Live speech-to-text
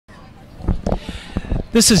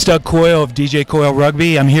This is Doug Coyle of DJ Coyle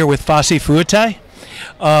Rugby. I'm here with Fuatai.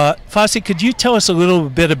 Fossey, could you tell us a little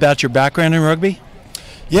bit about your background in rugby?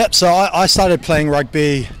 Yep, so I started playing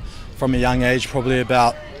rugby from a young age, probably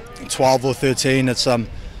about 12 or 13. It's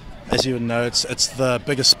as you would know, it's the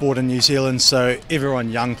biggest sport in New Zealand, so everyone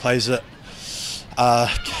young plays it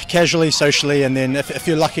casually, socially, and then if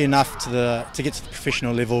you're lucky enough to get to the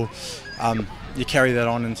professional level, you carry that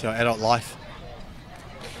on into your adult life.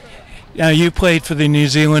 Now, you played for the New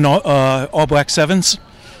Zealand All Black Sevens,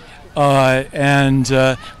 and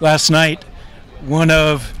last night, one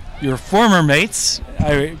of your former mates,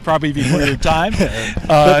 probably before your time,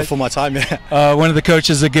 before my time, yeah. One of the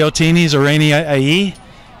coaches of Guiltinis, Orani Ai,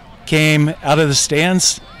 came out of the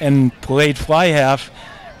stands and played fly half,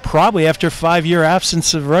 probably after a 5-year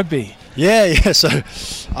absence of rugby. Yeah. So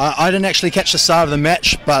I didn't actually catch the start of the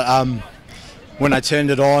match, but when I turned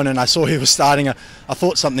it on and I saw he was starting, I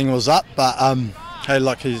thought something was up. But hey,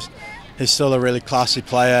 look, he's still a really classy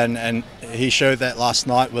player, and he showed that last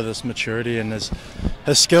night with his maturity and his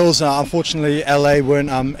skills. Unfortunately, LA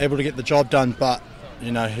weren't able to get the job done, but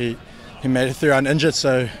you know he made it through uninjured.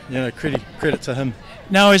 So you know, credit to him.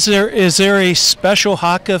 Now, is there a special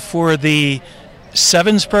haka for the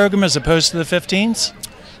sevens program as opposed to the 15s?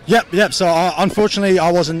 Yep. So unfortunately,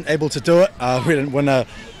 I wasn't able to do it. We didn't win a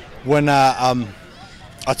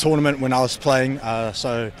tournament when I was playing,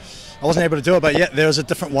 so I wasn't able to do it. But yeah, there was a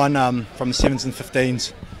different one from the 7s and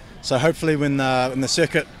 15s. So hopefully, when the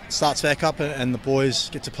circuit starts back up and the boys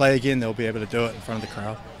get to play again, they'll be able to do it in front of the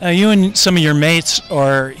crowd. Now, you and some of your mates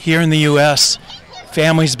are here in the U.S.,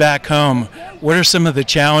 families back home. What are some of the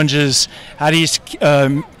challenges? How do you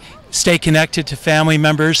stay connected to family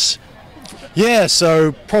members? Yeah,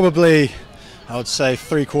 so probably I would say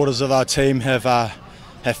 3/4 of our team have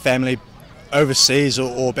family overseas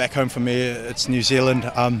or back home. For me, it's New Zealand.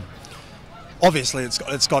 Obviously,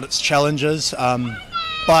 it's got its challenges,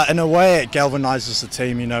 but in a way, it galvanizes the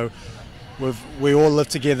team. You know, we all live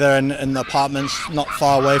together in the apartments not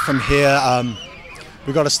far away from here.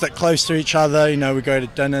 We've got to stick close to each other. You know, we go to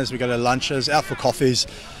dinners, we go to lunches, out for coffees.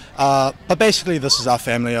 But basically, this is our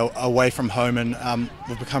family away from home, and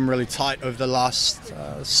we've become really tight over the last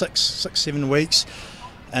 6-7 weeks.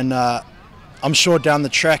 And I'm sure down the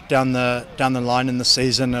track, down the line in the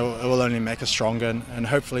season, it will only make us stronger, and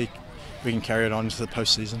hopefully we can carry it on to the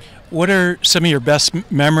postseason. What are some of your best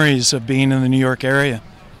memories of being in the New York area?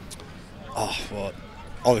 Oh, well,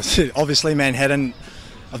 obviously Manhattan.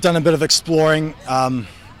 I've done a bit of exploring. I've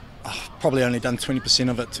probably only done 20%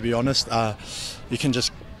 of it, to be honest. You can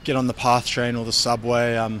just get on the PATH train or the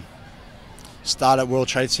subway, start at World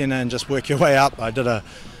Trade Center and just work your way up. I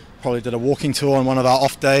probably did a walking tour on one of our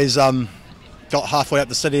off days. Got halfway up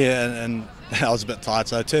the city and I was a bit tired,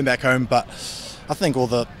 so I turned back home. But I think all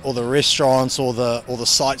the restaurants, all the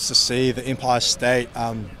sights to see, the Empire State.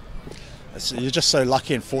 You're just so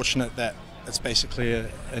lucky and fortunate that it's basically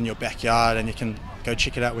in your backyard and you can go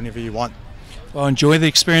check it out whenever you want. Well, enjoy the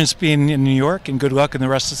experience being in New York, and good luck in the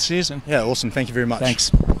rest of the season. Yeah, awesome. Thank you very much.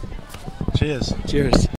 Thanks. Cheers. Cheers.